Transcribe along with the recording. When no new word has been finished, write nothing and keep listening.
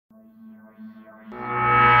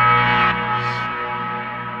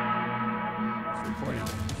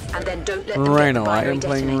and then don't let them get the Rhino. I binary am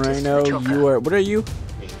playing detonators for the Rhino. chopper. You are. What are you?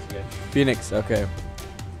 Phoenix. Okay.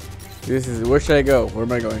 This is. Where should I go? Where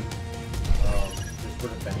am I going?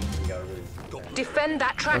 Defend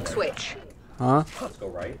that track switch. Huh? Let's go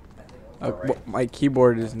right. My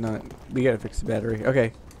keyboard is not. We gotta fix the battery.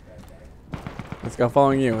 Okay. Let's go.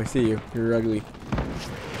 Following you. I see you. You're ugly.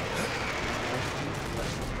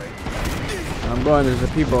 I'm going. There's the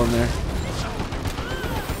people in there.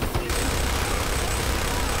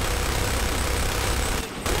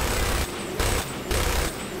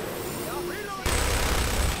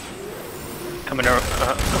 Coming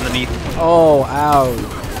underneath. Oh,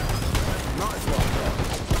 ow.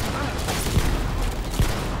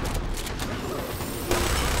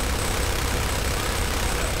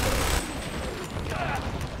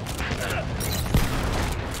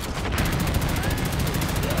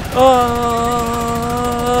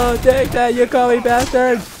 Oh, take that, you call me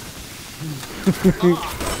bastard.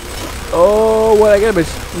 Oh, what? I got a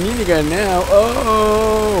machine gun now.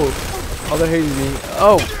 Oh, they're hating me.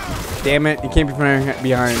 Oh, damn it. You can't be behind.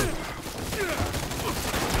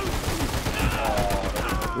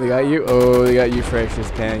 They got you? Oh, they got you,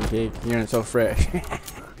 Freshest Pancake. You're not so fresh.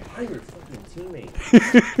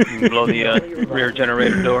 Below the rear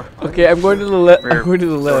generator door. Okay, I'm going to the left. I'm going to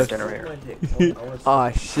the Door left. generator. Oh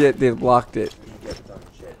shit, they blocked it.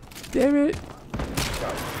 Damn it.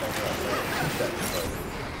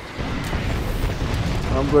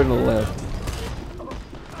 I'm going to the left.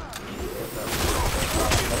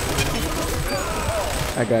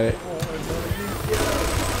 I got it.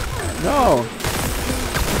 No.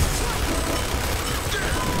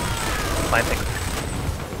 Planting.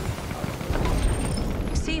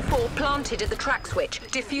 C4 planted at the track switch.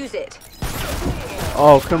 Defuse it.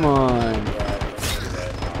 Oh, come on.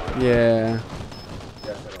 Yeah.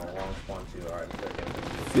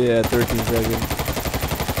 Yeah, 13 seconds.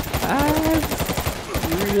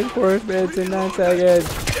 Ah, reinforcements in 9 seconds.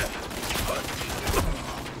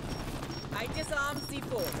 I disarm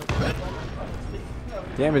C4.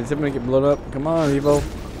 Damn it, somebody get blown up. Come on, Evo.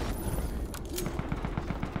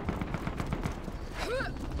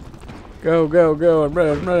 Go, go, go. I'm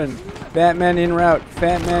running, I'm running. Fat man in route.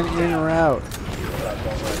 Fat man in route.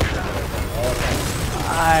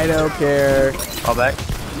 I don't care. All back.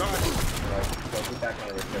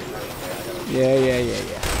 Yeah, yeah, yeah,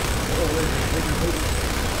 yeah.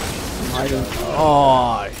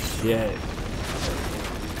 Oh, shit.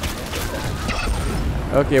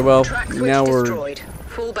 Okay, well, Track switch now we're... destroyed.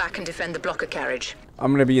 Fall back and defend the blocker carriage.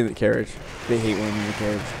 I'm gonna be in the carriage. They hate when I'm in the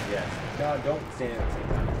carriage. Yes. No, don't stand at the same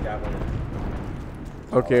time. Grab one.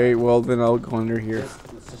 Okay, well, then I'll go under here.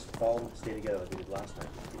 Let's just follow, stay together like we did last time.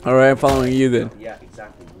 Alright, I'm following you then. Yeah,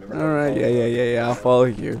 exactly. Remember Alright, yeah, I'll follow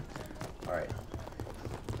you. Alright.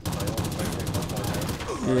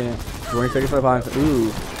 Yeah. 20 seconds for the pond.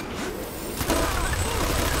 Ooh.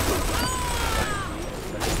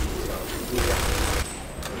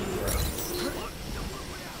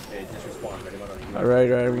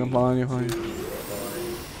 Alright, I'm following you.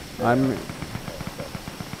 I'm...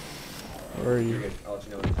 Where are you? I'll let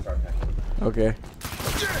you know when to start packing. Okay.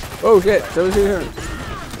 Oh shit! Someone's here. Back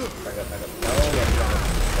up, back up.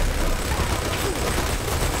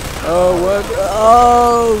 Oh, what?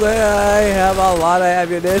 Oh, I have a lot of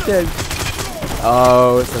ammunition.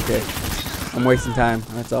 Oh, it's okay. I'm wasting time.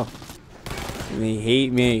 That's all. And they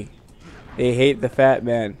hate me. They hate the fat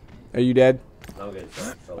man. Are you dead? I'm good.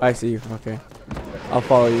 I see you. Okay. I'll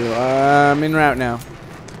follow you. I'm en route now.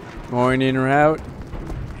 Going en route.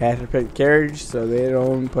 Have to pick the carriage so they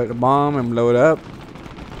don't put a bomb and blow it up.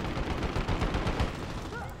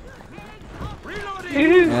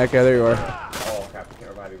 Yeah, okay, there you are. Oh crap, I can't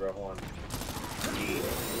revive you, bro. Hold on.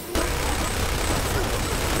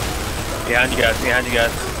 Behind you guys, behind you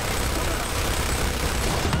guys.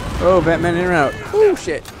 Oh, Batman in and out. Oh,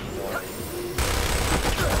 shit.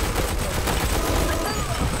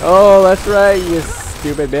 Oh, that's right, you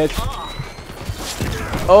stupid bitch.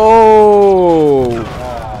 Oh!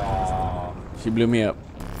 She blew me up.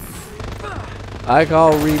 I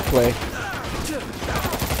call replay.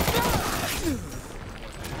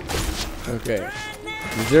 Okay.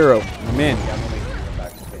 0. I'm in.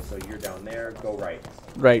 Okay, so you're down there. Go right.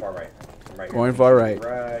 Right. Far right. Right here. Going far right.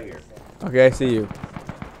 Right here. Okay, I see you.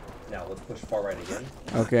 Now let's push far right again.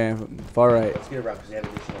 Okay, far right. Let's get around because they have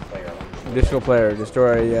additional player. Additional player.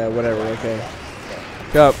 Destroy. Yeah, whatever. Okay.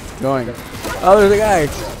 Go. Going. Oh, there's a guy.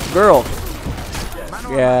 Girl.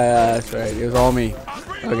 Yeah, that's right. It was all me.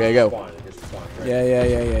 Okay, go. Yeah.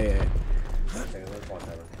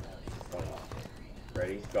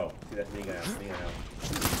 Ready? Go. See that minigun out.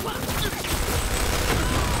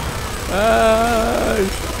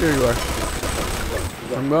 There you are.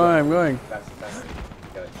 I'm going. Faster.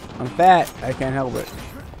 Got it. I'm fat. I can't help it.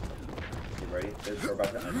 You ready? We're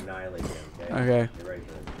about to annihilate him, okay? Okay. You ready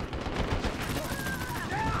for this?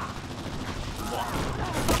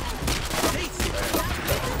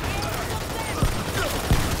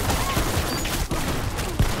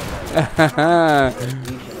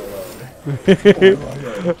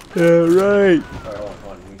 Yeah, right. Alright, hold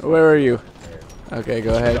on. Where are you? Okay,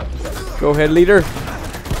 go ahead. Go ahead, leader. Go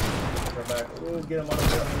back. Ooh, get him on the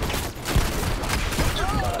ground.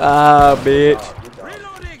 Ah, bitch. Good job.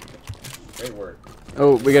 Great work.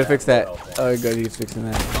 Oh, we gotta fix that. Oh, good, he's fixing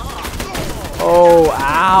that. Oh,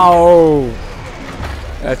 ow.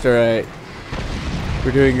 That's alright.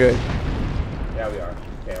 We're doing good. Yeah, we are.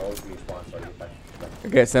 Okay, I'll always respawn so I get back.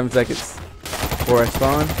 Okay, 7 seconds before I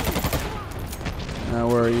spawn.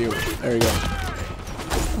 Where are you? There you go.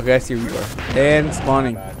 Okay, I see where you are. And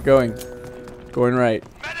spawning. Going. Going right.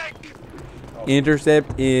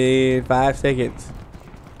 Intercept in 5 seconds.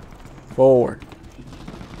 4,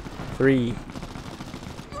 3,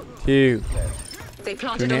 2, They 2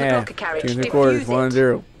 planted and a on the half, blocker carriage. 2 and a Defuse quarter, it.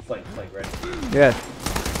 1-0. Flank, ready? Yes.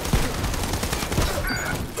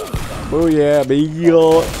 Oh yeah, baby.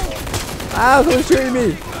 Ah, who's shooting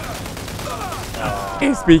me?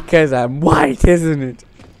 It's because I'm white, isn't it?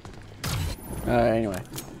 Anyway,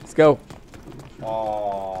 let's go.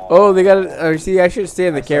 Oh, they got it. See, I should stay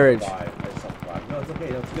in the carriage. No, it's okay.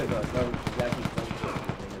 No, it's good. No, it's not exactly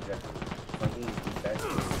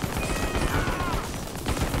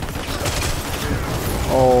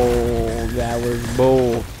Oh, that was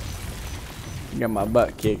bull. Got my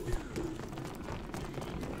butt kicked.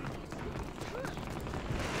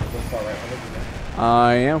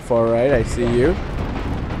 I am far right. I see you.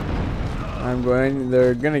 I'm going.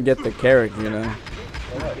 They're gonna get the carriage, you know.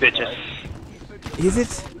 Bitches. Is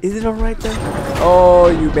it? Is it all right then? Oh,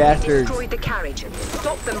 you bastards! Destroy the carriage.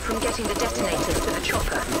 Stop them from getting the detonators to the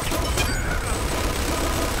chopper.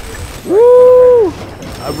 Woo!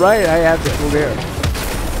 Right, I have to move here.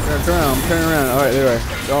 Turn around. I'm turning around. All right, there we are.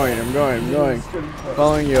 I'm going.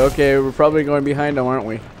 Following you. Okay, we're probably going behind them, aren't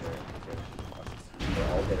we?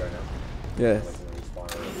 Yes.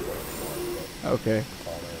 Okay.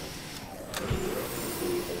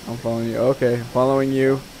 I'm following you. Okay, following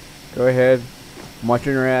you. Go ahead. I'm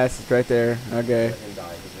watching your ass. It's right there. Okay.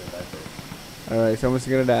 Alright, someone's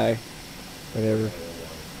gonna die. Whatever.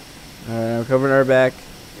 Alright, I'm covering our back.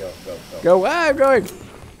 Go. Ah, I'm going.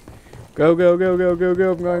 Go. I'm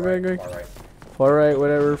going. Far right,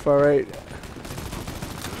 whatever. Far right.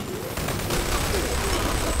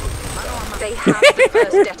 They have the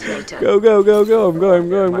first detonator. Go. I'm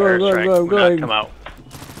going. Come out.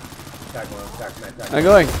 I'm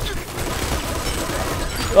going.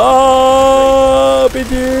 Oh,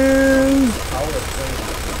 bitches!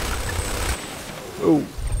 Oh.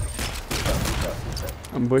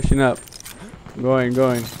 I'm pushing up. I'm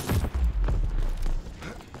going.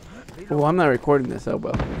 Oh, I'm not recording this, oh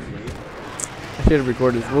well. I should have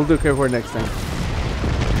recorded this. We'll do record next time.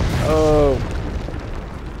 Oh.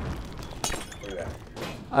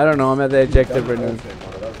 I don't know, I'm at the objective right now.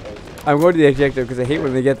 I'm going to the objective because I hate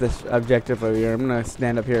when they get this objective over here. I'm going to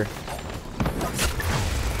stand up here.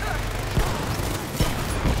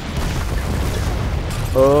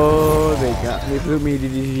 Oh, they got me. Blew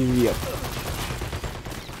me up.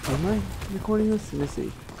 Am I recording this? Let me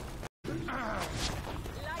see.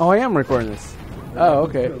 Oh, I am recording this. Oh,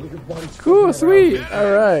 okay. Cool, sweet.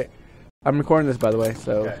 All right. I'm recording this, by the way,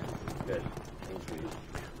 so.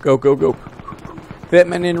 Go.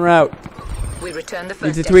 Fitman en route. We return the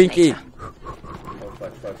first It's a Twinkie.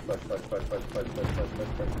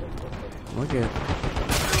 Look at.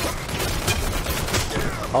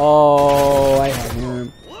 Oh, I have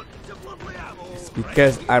him. It's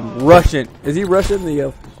because I'm Russian. Is he Russian?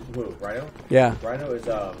 The Who, Rhino? Yeah. Rhino is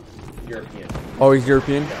European. Oh, he's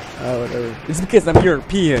European? Yeah. Oh, whatever. It's because I'm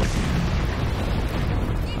European.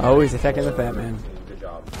 Oh, he's attacking the fat man. Good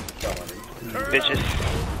job. Bitches.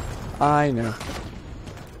 I know.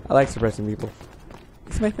 I like suppressing people.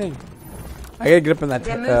 It's my thing. I gotta get up in that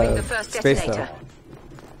They're moving the first space detonator.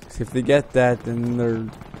 though. So if they get that, then they're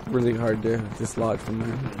really hard to dislodge from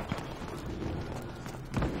there.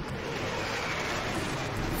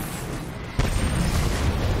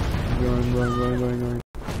 Going.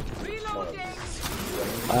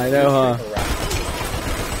 I know, huh?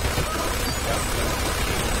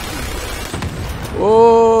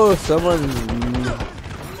 Oh, someone.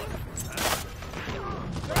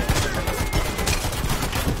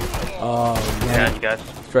 Oh, man. Yeah, you guys.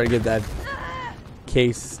 Let's try to get that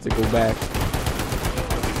case to go back.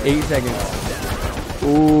 8 seconds.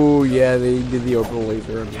 Ooh, yeah, they did the orbital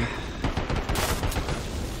laser on me.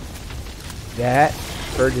 That.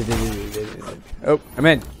 Oh, I'm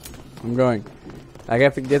in. I'm going. I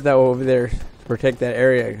have to get that over there to protect that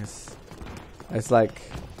area. 'Cause it's like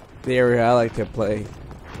the area I like to play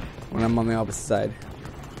when I'm on the opposite side.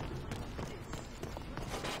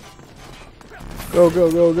 Go,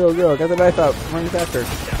 go, go, go, go. Got the knife out. Running faster.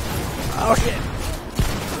 Oh, shit.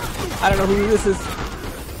 I don't know who this is.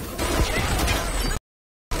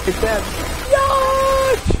 It's that.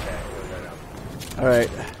 Alright.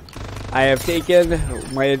 I have taken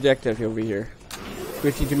my objective over here.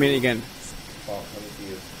 Switching to minigun.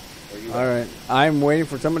 Alright. I'm waiting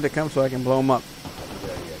for someone to come so I can blow them up.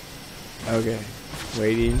 Okay.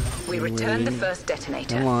 Waiting. We returned the first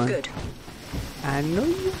detonator. Come on. Good. I know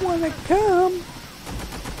you want to come.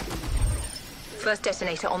 First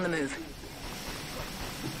detonator on the move.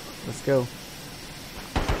 Let's go.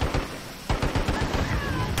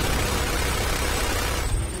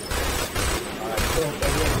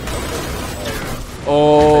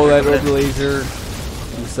 Oh, that red laser.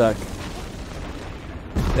 You suck.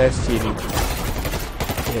 That's cheating.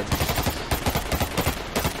 Shit.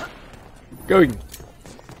 Going.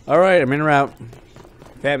 Alright, I'm en route.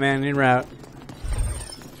 Fat man en route.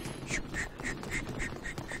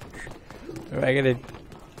 Alright, I gotta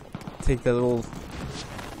take that little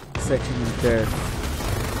section right there.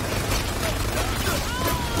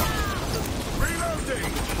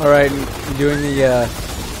 Alright, I'm doing the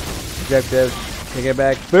objective. Take it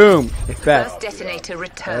back. Boom! It's back. First detonator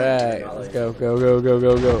returned. Alright, let's go, go, go, go,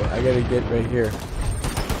 go, go. I gotta get right here.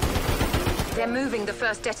 They're moving the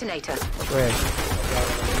first detonator. Wait.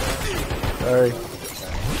 Sorry.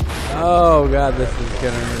 Oh god, this is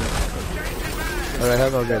gonna hurt. Alright,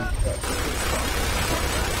 that's all good.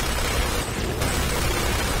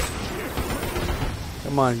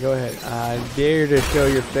 Come on, go ahead. I dare to show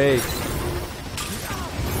your face.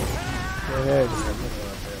 Go ahead.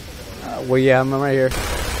 Well, yeah, I'm right here.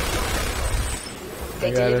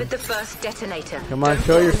 They delivered the first detonator. Come on,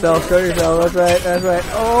 show yourself, show yourself. That's right, that's right.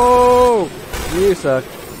 Oh! You suck.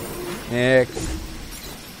 Next.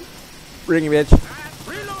 Bring it, bitch.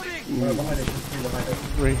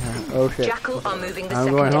 Bring her. Oh, shit. Jackal are moving the I'm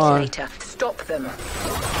second going on. detonator. Stop them.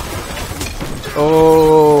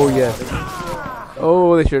 Oh, yes.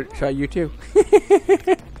 Oh, they should shot you too.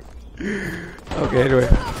 Okay, anyway.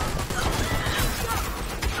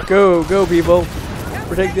 Go, go, people.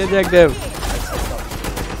 Protect the objective.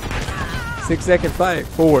 6 seconds. 5,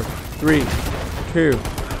 4, 3, 2,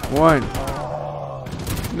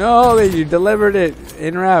 1. No, they delivered it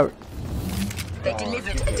en route. They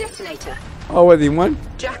delivered a detonator. Oh, what, the one?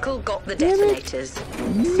 Jackal got the detonators.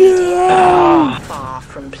 CDA far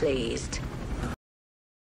from pleased.